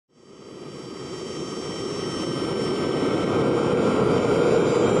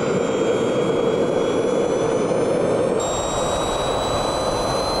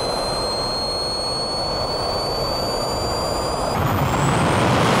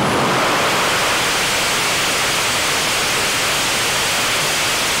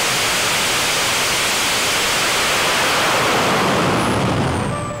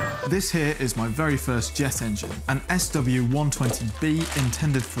is my very first jet engine, an SW-120B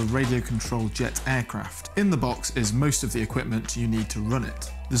intended for radio-controlled jet aircraft. In the box is most of the equipment you need to run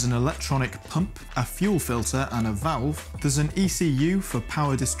it. There's an electronic pump, a fuel filter and a valve. There's an ECU for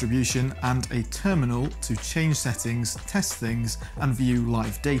power distribution and a terminal to change settings, test things and view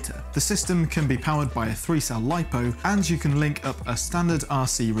live data. The system can be powered by a 3-cell LiPo, and you can link up a standard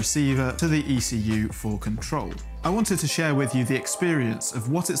RC receiver to the ECU for control. I wanted to share with you the experience of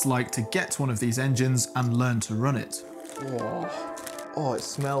what it's like to get one of these engines and learn to run it. Oh, it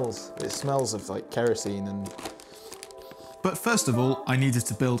smells. It smells of like kerosene and... But first of all, I needed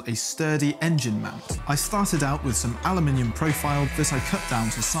to build a sturdy engine mount. I started out with some aluminium profile that I cut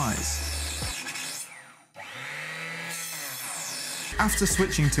down to size. After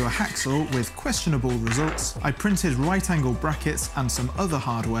switching to a hacksaw with questionable results, I printed right-angle brackets and some other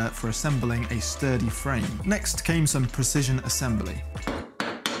hardware for assembling a sturdy frame. Next came some precision assembly.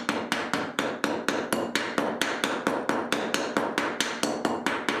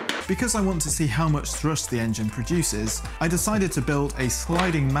 Because I want to see how much thrust the engine produces, I decided to build a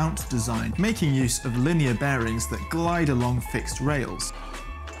sliding mount design, making use of linear bearings that glide along fixed rails.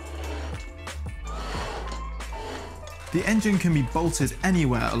 The engine can be bolted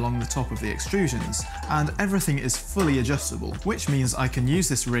anywhere along the top of the extrusions, and everything is fully adjustable, which means I can use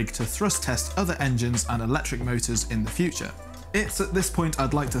this rig to thrust test other engines and electric motors in the future. It's at this point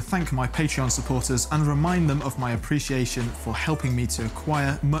I'd like to thank my Patreon supporters and remind them of my appreciation for helping me to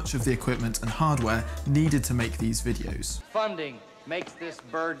acquire much of the equipment and hardware needed to make these videos. Funding makes this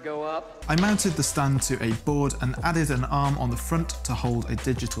bird go up. I mounted the stand to a board and added an arm on the front to hold a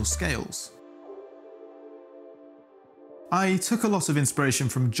digital scales. I took a lot of inspiration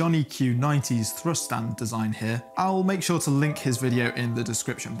from Johnny Q90's thrust stand design here. I'll make sure to link his video in the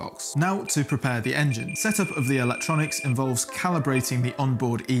description box. Now to prepare the engine. Setup of the electronics involves calibrating the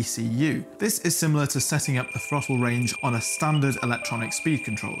onboard ECU. This is similar to setting up the throttle range on a standard electronic speed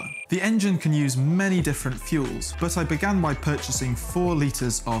controller. The engine can use many different fuels, but I began by purchasing 4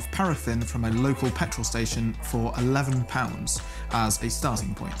 litres of paraffin from a local petrol station for £11 as a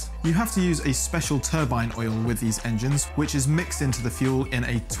starting point. You have to use a special turbine oil with these engines, which is mixed into the fuel in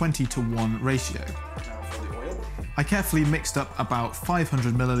a 20:1 ratio. I carefully mixed up about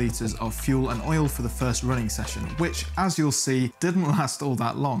 500 millilitres of fuel and oil for the first running session, which, as you'll see, didn't last all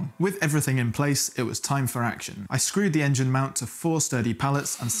that long. With everything in place, it was time for action. I screwed the engine mount to 4 sturdy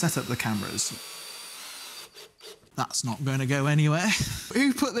pallets and set up the cameras. That's not going to go anywhere.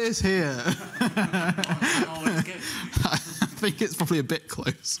 Who put this here? I think it's probably a bit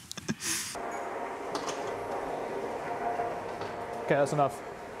close. Okay, that's enough.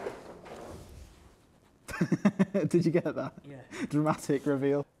 Did you get that? Yeah. Dramatic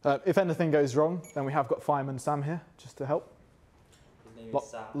reveal. If anything goes wrong, then we have got Fireman Sam here, just to help. His name is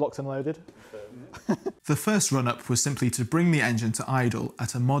Sam. Locked and loaded. The first run-up was simply to bring the engine to idle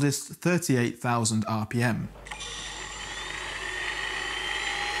at a modest 38,000 RPM.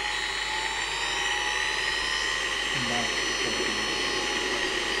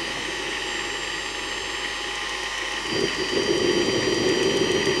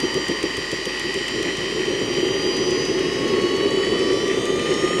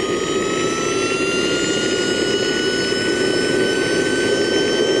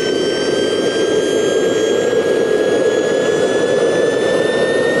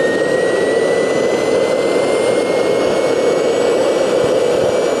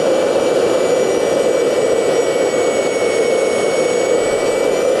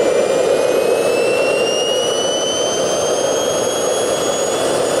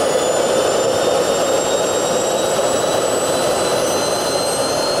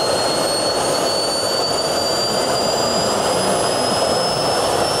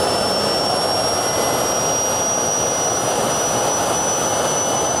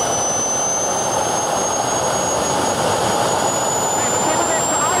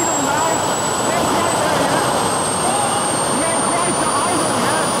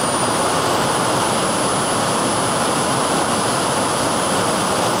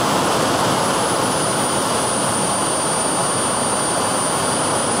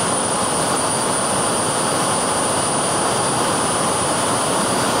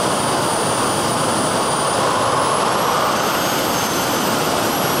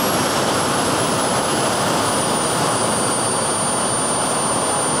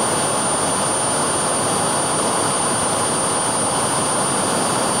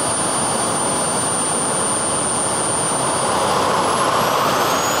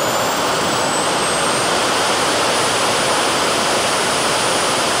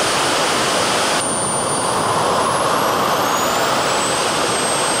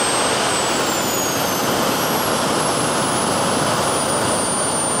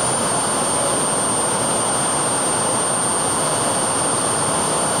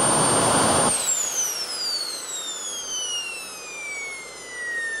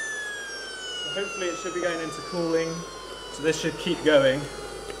 this should be going into cooling, so this should keep going.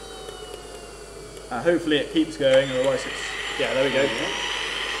 Hopefully it keeps going, otherwise it's... Yeah, there we go.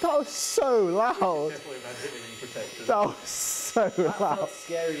 That was so loud. That was so loud. That felt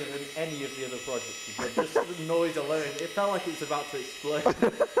scarier than any of the other projects you did. Just the noise alone, it felt like it was about to explode.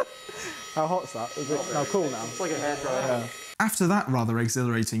 How hot's that? Is it now cool now? It's like a hairdryer. Yeah. After that rather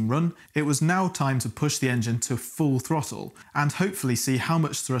exhilarating run, it was now time to push the engine to full throttle and hopefully see how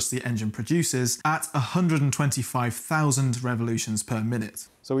much thrust the engine produces at 125,000 revolutions per minute.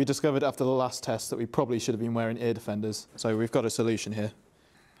 So we discovered after the last test that we probably should have been wearing ear defenders. So we've got a solution here.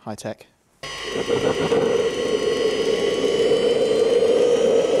 High tech.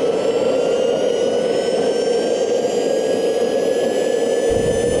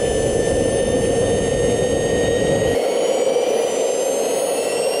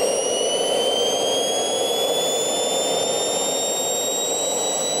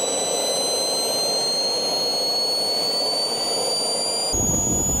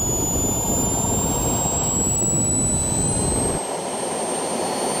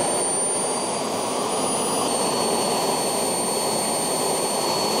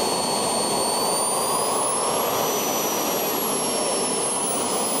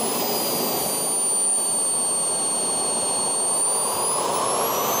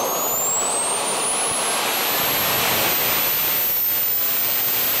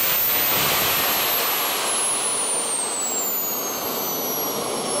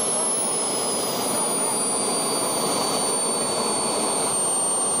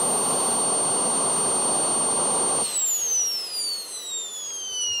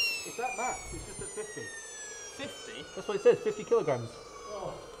 It's that max, it's just at 50. 50? That's what it says, 50 kilograms.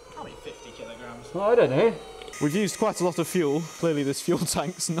 Oh, how many 50 kilograms? Well, I don't know. We've used quite a lot of fuel. Clearly this fuel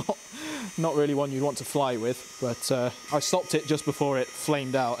tank's not really one you'd want to fly with, but I stopped it just before it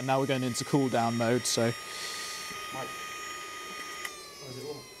flamed out, and now we're going into cool down mode, so... Mike. Where's it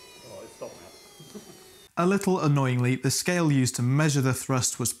all? Oh, it's stopped now. A little annoyingly, the scale used to measure the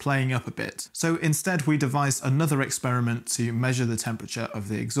thrust was playing up a bit, so instead we devised another experiment to measure the temperature of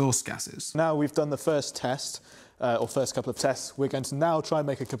the exhaust gases. Now we've done the first test, or first couple of tests, we're going to now try and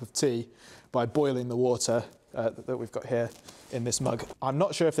make a cup of tea by boiling the water that we've got here in this mug. I'm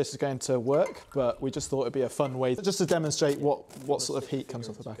not sure if this is going to work, but we just thought it'd be a fun way just to demonstrate what sort of heat comes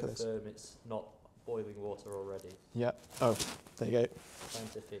off the back of this. It's not boiling water already. Yeah. Oh, there you go.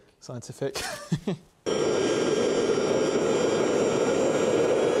 Scientific. Scientific.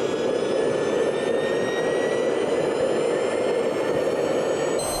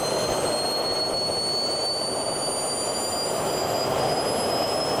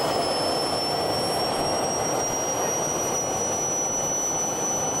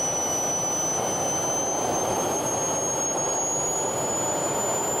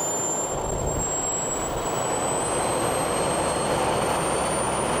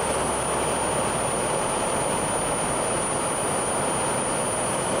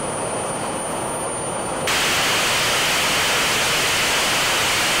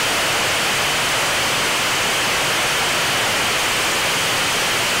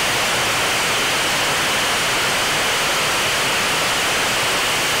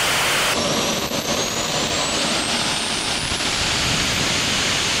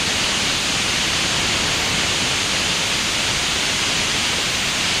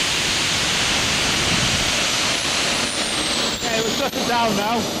 Shut it down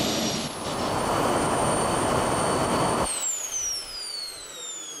now.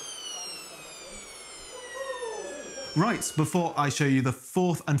 Right, before I show you the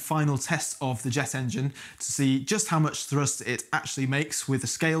fourth and final test of the jet engine to see just how much thrust it actually makes with the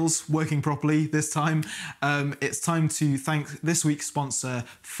scales working properly this time, it's time to thank this week's sponsor,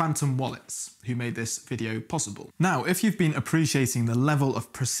 Phantom Wallets, who made this video possible. Now, if you've been appreciating the level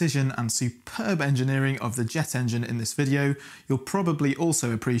of precision and superb engineering of the jet engine in this video, you'll probably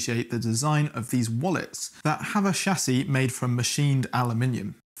also appreciate the design of these wallets that have a chassis made from machined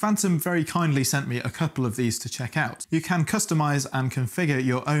aluminium. Phantom very kindly sent me a couple of these to check out. You can customize and configure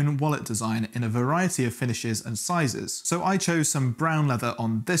your own wallet design in a variety of finishes and sizes. So I chose some brown leather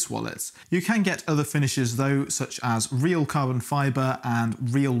on this wallet. You can get other finishes though, such as real carbon fiber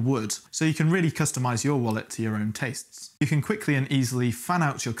and real wood. So you can really customize your wallet to your own tastes. You can quickly and easily fan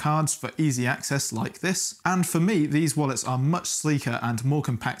out your cards for easy access like this, and for me these wallets are much sleeker and more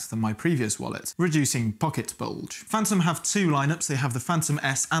compact than my previous wallet, reducing pocket bulge. Phantom have two lineups. They have the Phantom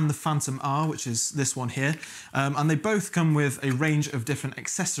S and the Phantom R, which is this one here, and they both come with a range of different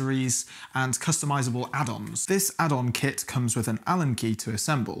accessories and customizable add-ons. This add-on kit comes with an Allen key to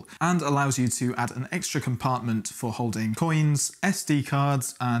assemble and allows you to add an extra compartment for holding coins, SD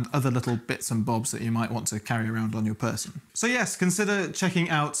cards and other little bits and bobs that you might want to carry around on your person. So yes, consider checking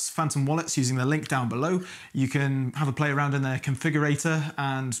out Phantom wallets using the link down below. You can have a play around in their configurator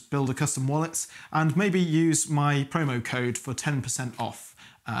and build a custom wallet, and maybe use my promo code for 10% off.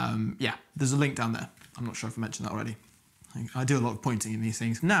 Yeah, there's a link down there. I'm not sure if I mentioned that already. I do a lot of pointing in these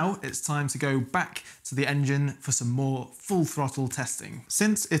things. Now it's time to go back to the engine for some more full throttle testing.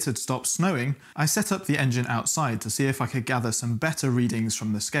 Since it had stopped snowing, I set up the engine outside to see if I could gather some better readings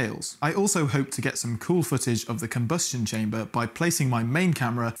from the scales. I also hoped to get some cool footage of the combustion chamber by placing my main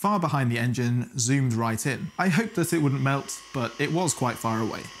camera far behind the engine, zoomed right in. I hoped that it wouldn't melt, but it was quite far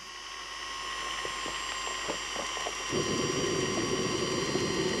away.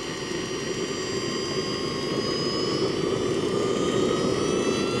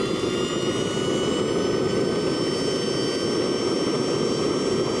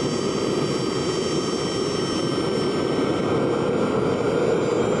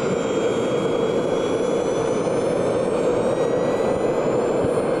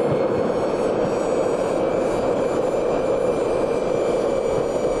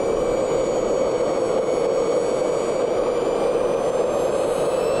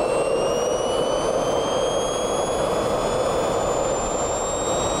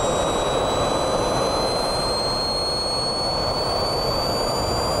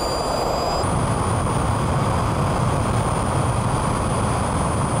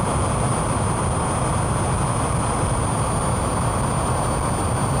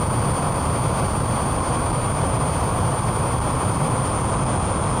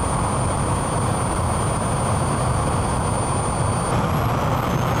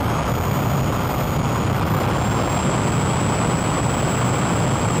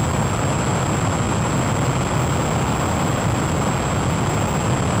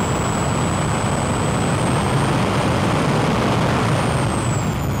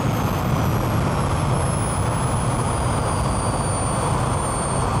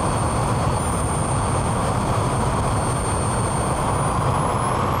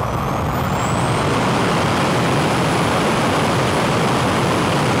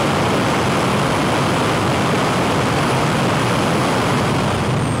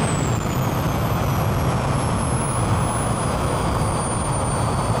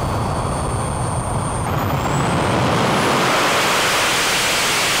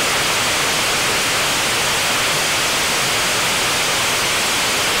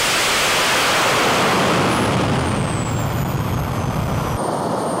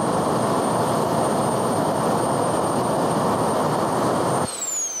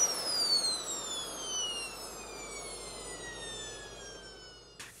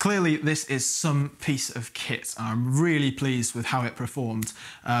 Clearly this is some piece of kit. I'm really pleased with how it performed.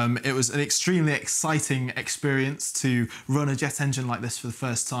 It was an extremely exciting experience to run a jet engine like this for the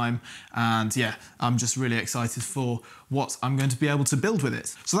first time, and yeah, I'm just really excited for what I'm going to be able to build with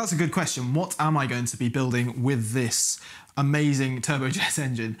it. So that's a good question. What am I going to be building with this amazing turbojet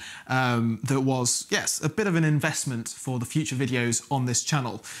engine that was, yes, a bit of an investment for the future videos on this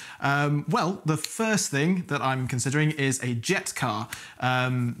channel? Well, the first thing that I'm considering is a jet car.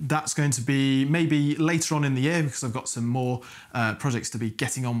 That's going to be maybe later on in the year, because I've got some more projects to be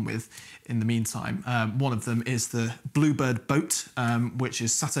getting on with in the meantime. One of them is the Bluebird boat, which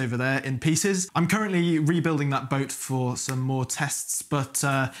is sat over there in pieces. I'm currently rebuilding that boat for some more tests, but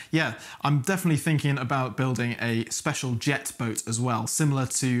yeah, I'm definitely thinking about building a special jet boat as well, similar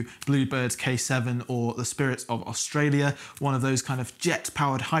to Bluebird K7 or the Spirit of Australia, one of those kind of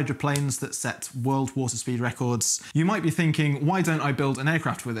jet-powered hydroplanes that set world water speed records. You might be thinking, why don't I build an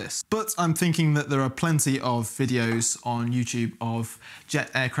aircraft with this? But I'm thinking that there are plenty of videos on YouTube of jet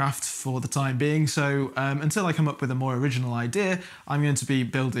aircraft for the time being, so until I come up with a more original idea, I'm going to be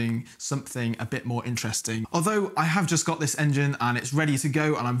building something a bit more interesting. Although I have just got this engine and it's ready to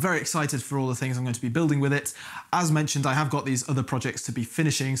go, and I'm very excited for all the things I'm going to be building with it. As mentioned, I have got these other projects to be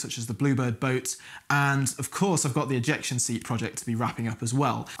finishing, such as the Bluebird boat, and of course I've got the ejection seat project to be wrapping up as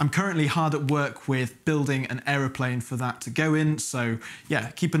well. I'm currently hard at work with building an aeroplane for that to go in, so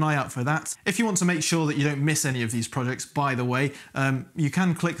yeah, keep an eye out for that. If you want to make sure that you don't miss any of these projects, by the way, you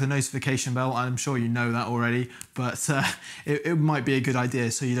can click the notification bell. I'm sure you know that already, but it might be a good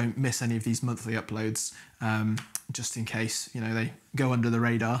idea so you don't miss any of these monthly uploads. just in case, you know, they go under the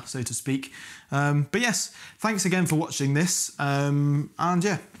radar, so to speak. But yes, thanks again for watching this. And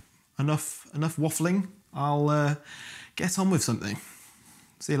yeah, enough waffling. I'll get on with something.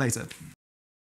 See you later.